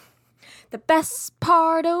The best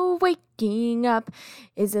part of waking up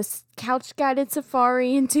is a couch-guided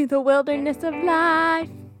safari into the wilderness of life.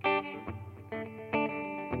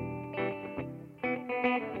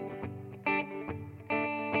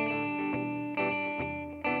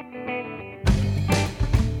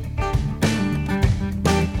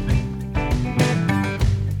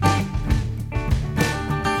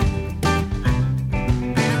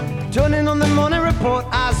 Joining on the morning report,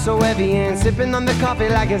 eyes so heavy and sipping on the coffee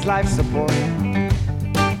like it's life support.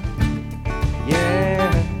 Yeah.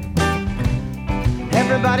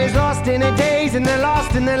 Everybody's lost in their days and they're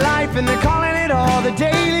lost in their life and they're calling it all the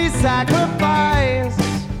daily sacrifice.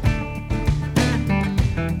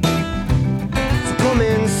 So come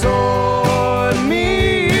and sort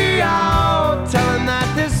me out, telling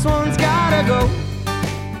that this one's gotta go.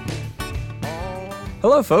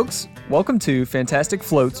 Hello, folks. Welcome to Fantastic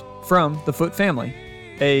Floats from the Foot Family,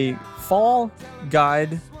 a fall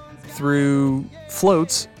guide through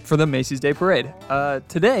floats for the Macy's Day Parade.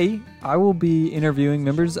 Today, I will be interviewing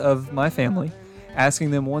members of my family,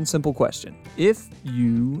 asking them one simple question. If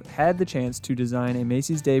you had the chance to design a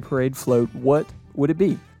Macy's Day Parade float, what would it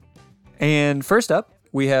be? And first up,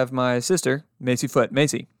 we have my sister, Macy Foot.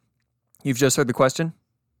 Macy, you've just heard the question.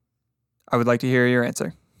 I would like to hear your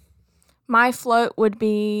answer. My float would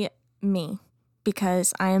be me,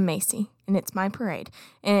 because I am Macy, and it's my parade.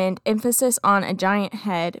 And emphasis on a giant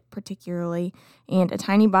head, particularly, and a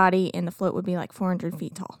tiny body, and the float would be like 400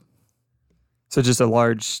 feet tall. So just a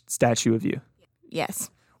large statue of you. Yes.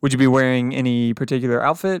 Would you be wearing any particular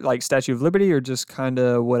outfit, like Statue of Liberty, or just kind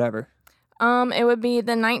of whatever? It would be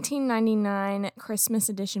the 1999 Christmas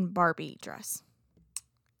edition Barbie dress.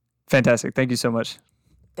 Fantastic. Thank you so much.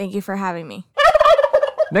 Thank you for having me.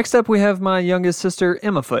 Next up, we have my youngest sister,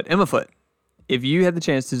 Emma Foot. Emma Foot, if you had the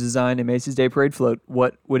chance to design a Macy's Day Parade float,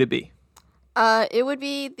 what would it be? It would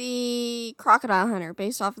be the Crocodile Hunter,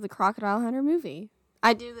 based off of the Crocodile Hunter movie.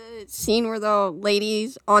 I do the scene where the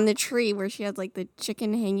lady's on the tree, where she has like the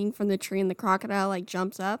chicken hanging from the tree and the crocodile like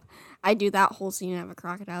jumps up. I do that whole scene of a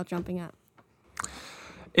crocodile jumping up.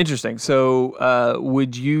 Interesting. So,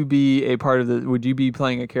 would you be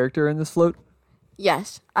playing a character in this float?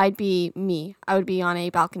 Yes, I'd be me. I would be on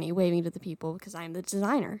a balcony waving to the people because I'm the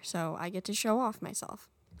designer, so I get to show off myself.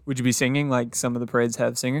 Would you be singing like some of the parades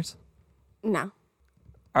have singers? No.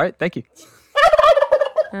 All right, thank you.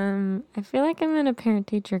 I feel like I'm in a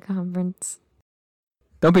parent-teacher conference.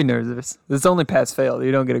 Don't be nervous. This is only pass-fail.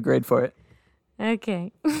 You don't get a grade for it.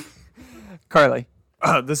 Okay. Carly.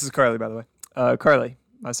 This is Carly, by the way. Carly,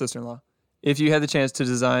 my sister-in-law. If you had the chance to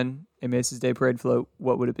design a Macy's Day Parade float,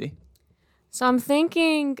 what would it be? So I'm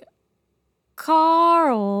thinking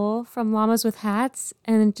Carl from Llamas with Hats,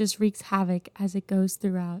 and it just wreaks havoc as it goes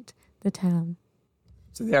throughout the town.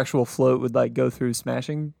 So the actual float would like go through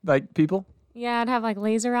smashing like people? Yeah, I'd have like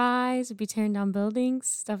laser eyes, it'd be tearing down buildings,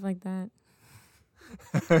 stuff like that.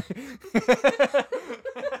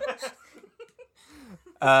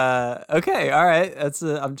 Okay, all right. That's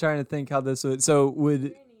I'm trying to think how this would. So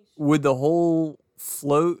would the whole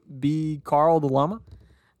float be Carl the llama?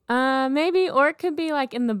 Maybe, or it could be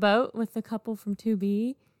like in the boat with the couple from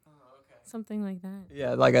 2B. Oh, okay. Something like that.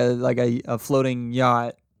 Yeah, like a floating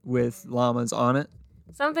yacht with llamas on it.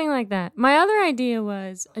 Something like that. My other idea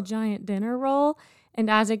was a giant dinner roll, and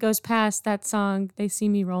as it goes past, that song "They See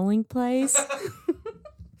Me Rolling" plays.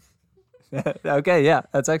 Okay, yeah,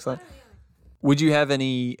 that's excellent. Would you have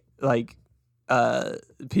any like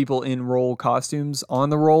people in roll costumes on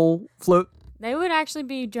the roll float? They would actually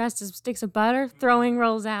be dressed as sticks of butter, throwing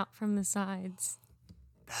rolls out from the sides.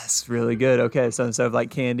 That's really good. Okay, so instead of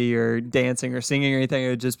like candy or dancing or singing or anything, it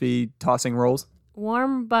would just be tossing rolls?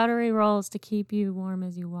 Warm, buttery rolls to keep you warm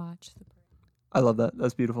as you watch. I love that.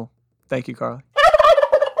 That's beautiful. Thank you, Carly.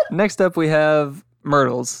 Next up, we have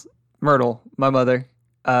Myrtle, my mother.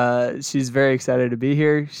 She's very excited to be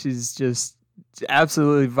here. She's just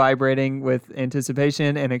absolutely vibrating with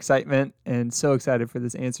anticipation and excitement and so excited for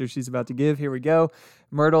this answer she's about to give. Here we go.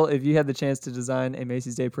 Myrtle, if you had the chance to design a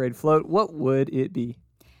Macy's Day Parade float, what would it be?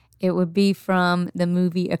 It would be from the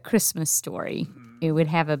movie A Christmas Story. It would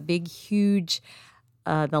have a big, huge,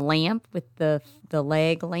 the lamp with the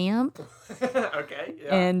leg lamp. Okay,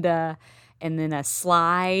 yeah. And then a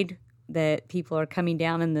slide that people are coming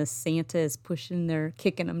down and the Santa is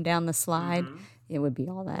kicking them down the slide. Mm-hmm. It would be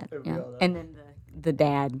all that. Yeah. All that. And then the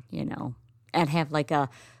dad, I'd have like a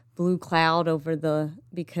blue cloud over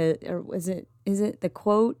is it the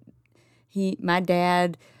quote? My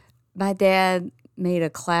dad made a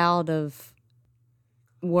cloud of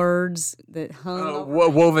words that hung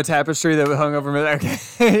wove a tapestry that hung over me. Okay.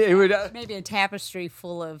 It would maybe a tapestry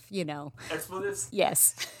full of, expletives?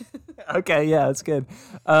 Yes. Okay, yeah, that's good.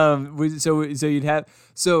 So you'd have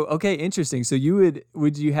okay, interesting. So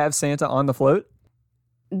would you have Santa on the float?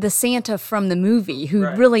 The Santa from the movie, who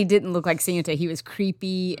really didn't look like Santa. He was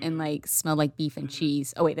creepy and like smelled like beef and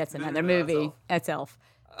cheese. Oh wait, that's another movie. That's Elf.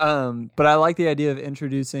 But I like the idea of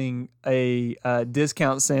introducing a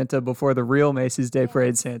discount Santa before the real Macy's Day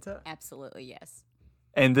Parade Santa. Absolutely, yes.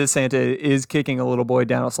 And this Santa is kicking a little boy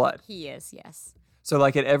down a slide. He is, yes. So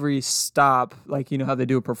like at every stop, like you know how they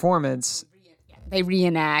do a performance. They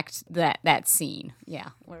reenact that scene, yeah,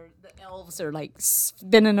 where the elves are like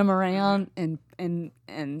spinning them around and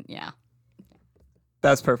yeah.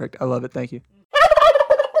 That's perfect. I love it. Thank you.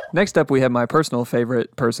 Next up, we have my personal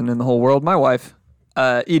favorite person in the whole world, my wife,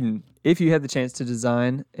 Eden. If you had the chance to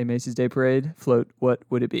design a Macy's Day Parade float, what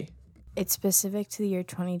would it be? It's specific to the year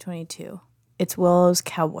 2022. It's Willow's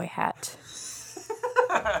cowboy hat.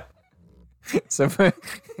 So for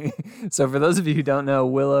those of you who don't know,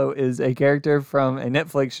 Willow is a character from a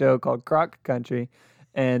Netflix show called Croc Country.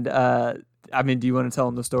 And, I mean, do you want to tell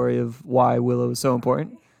them the story of why Willow is so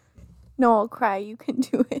important? No, I'll cry. You can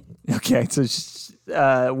do it. Okay, so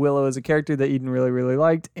Willow is a character that Eden really, really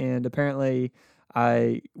liked. And apparently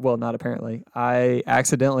I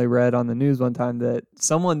accidentally read on the news one time that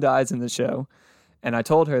someone dies in the show. And I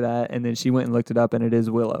told her that, and then she went and looked it up, and it is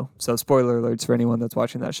Willow. So spoiler alerts for anyone that's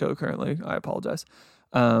watching that show currently. I apologize.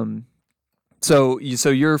 So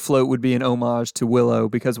your float would be an homage to Willow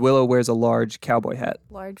because Willow wears a large cowboy hat.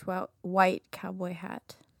 Large white cowboy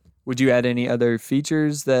hat. Would you add any other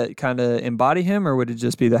features that kind of embody him, or would it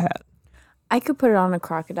just be the hat? I could put it on a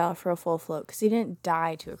crocodile for a full float because he didn't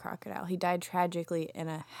die to a crocodile. He died tragically in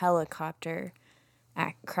a helicopter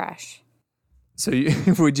crash. So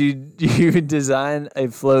would you design a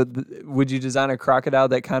float? Would you design a crocodile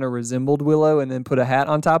that kind of resembled Willow and then put a hat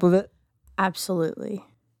on top of it? Absolutely.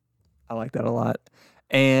 I like that a lot.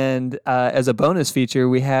 And as a bonus feature,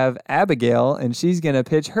 we have Abigail, and she's going to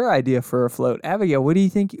pitch her idea for a float. Abigail, what do you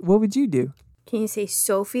think? What would you do? Can you say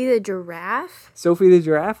Sophie the giraffe? Sophie the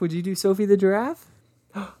giraffe? Would you do Sophie the giraffe?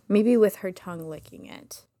 Maybe with her tongue licking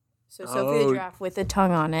it. So Sophie the giraffe with the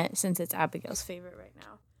tongue on it, since it's Abigail's favorite right now.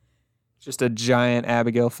 Just a giant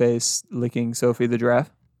Abigail face licking Sophie the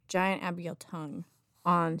giraffe? Giant Abigail tongue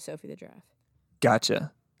on Sophie the giraffe.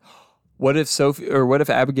 Gotcha. What if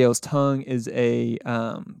Abigail's tongue is a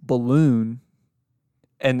balloon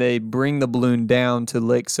and they bring the balloon down to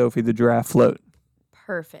lick Sophie the giraffe float?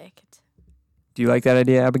 Perfect. Do you like that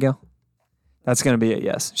idea, Abigail? That's going to be a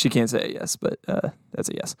yes. She can't say a yes, but that's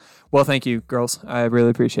a yes. Well, thank you, girls. I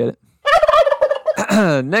really appreciate it.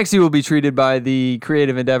 Next, you will be treated by the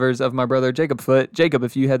creative endeavors of my brother, Jacob Foote. Jacob,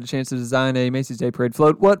 if you had the chance to design a Macy's Day Parade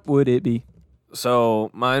float, what would it be? So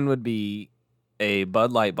mine would be a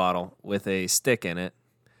Bud Light bottle with a stick in it,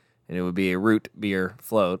 and it would be a root beer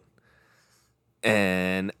float.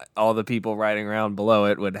 And all the people riding around below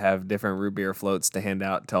it would have different root beer floats to hand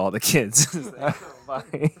out to all the kids.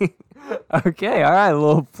 Okay, all right, a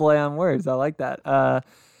little play on words. I like that.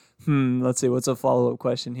 Let's see, what's a follow-up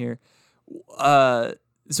question here?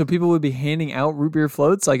 So people would be handing out root beer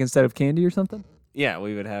floats, like instead of candy or something? Yeah,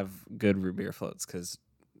 we would have good root beer floats because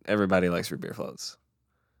everybody likes root beer floats.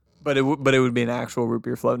 But it would be an actual root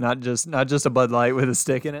beer float, not just a Bud Light with a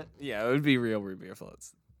stick in it. Yeah, it would be real root beer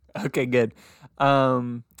floats. Okay, good.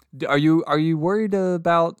 Are you worried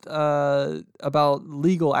about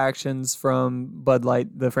legal actions from Bud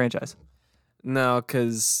Light, the franchise? No,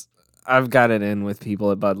 because I've got it in with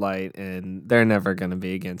people at Bud Light, and they're never going to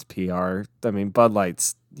be against PR. I mean, Bud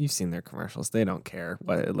Light's, you've seen their commercials. They don't care.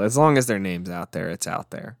 As long as their name's out there, it's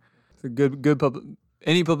out there. So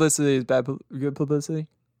any publicity is good publicity?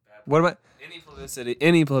 What about any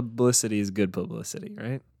publicity is good publicity,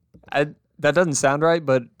 right? That doesn't sound right,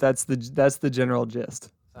 but that's the general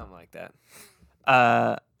gist. Something like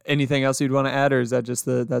that. Anything else you'd want to add, or is that just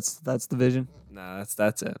that's the vision? No,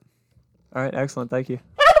 that's it. All right, excellent. Thank you.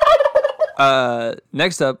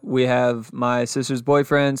 Next up, we have my sister's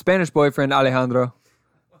boyfriend, Spanish boyfriend, Alejandro.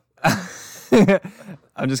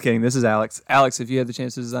 I'm just kidding. This is Alex. Alex, if you had the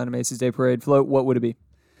chance to design a Macy's Day Parade float, what would it be?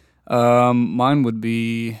 Mine would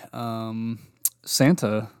be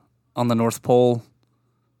Santa on the North Pole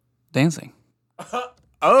dancing.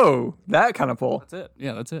 Oh, that kind of pole. That's it.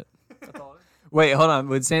 Yeah, that's it. Wait, hold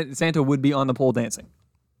on. Santa would be on the pole dancing?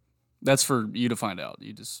 That's for you to find out.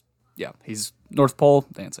 He's North Pole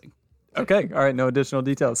dancing. Okay, all right, no additional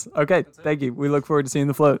details. Okay, thank you. We look forward to seeing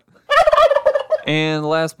the float. And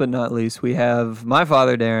last but not least, we have my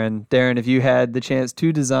father, Darren. Darren, if you had the chance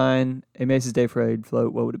to design a Macy's Day Parade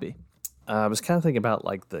float, what would it be? I was kind of thinking about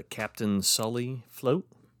like the Captain Sully float.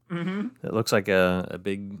 Mm-hmm. It looks like a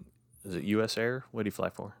big, is it U.S. Air? What do you fly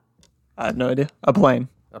for? I had no idea. A plane.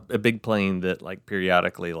 A big plane that like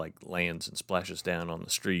periodically like lands and splashes down on the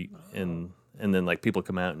street, and then like people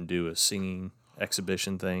come out and do a singing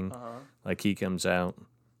exhibition thing. Like he comes out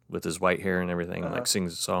with his white hair and everything, and like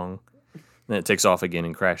sings a song, and then it takes off again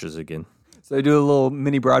and crashes again. So they do a little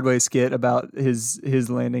mini Broadway skit about his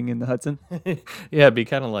landing in the Hudson. Yeah, it'd be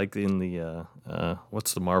kind of like in the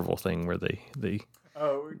what's the Marvel thing where they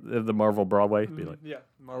the Marvel Broadway. Be like, Yeah,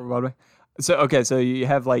 Marvel Broadway. So you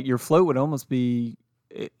have like your float would almost be.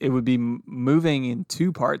 It would be moving in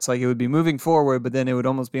two parts. Like it would be moving forward, but then it would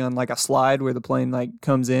almost be on like a slide where the plane like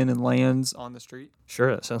comes in and lands on the street.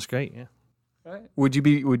 sure, that sounds great. Yeah, Right. Would you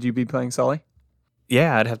be playing Sully?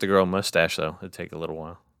 yeah. I'd have to grow a mustache though. It'd take a little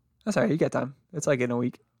while. That's all right. You got time. It's like in a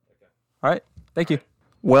week. All right. Thank you.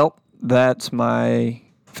 Well, that's my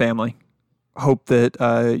family. Hope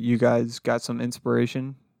that you guys got some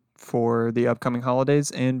inspiration for the upcoming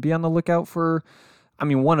holidays, and be on the lookout for. I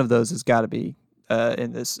mean, one of those has got to be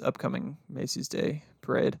in this upcoming Macy's Day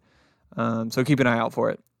Parade. So keep an eye out for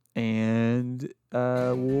it. And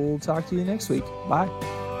we'll talk to you next week. Bye.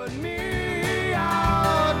 Me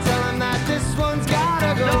out, tell 'em that this one's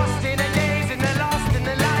gotta go. Lost in the days and they're lost in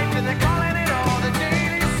the life and they're calling it all the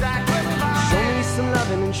daily sacrifice. Show me some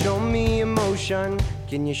loving and show me emotion.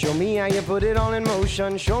 Can you show me how you put it all in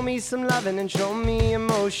motion? Show me some loving and show me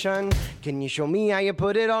emotion. Can you show me how you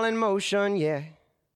put it all in motion? Yeah.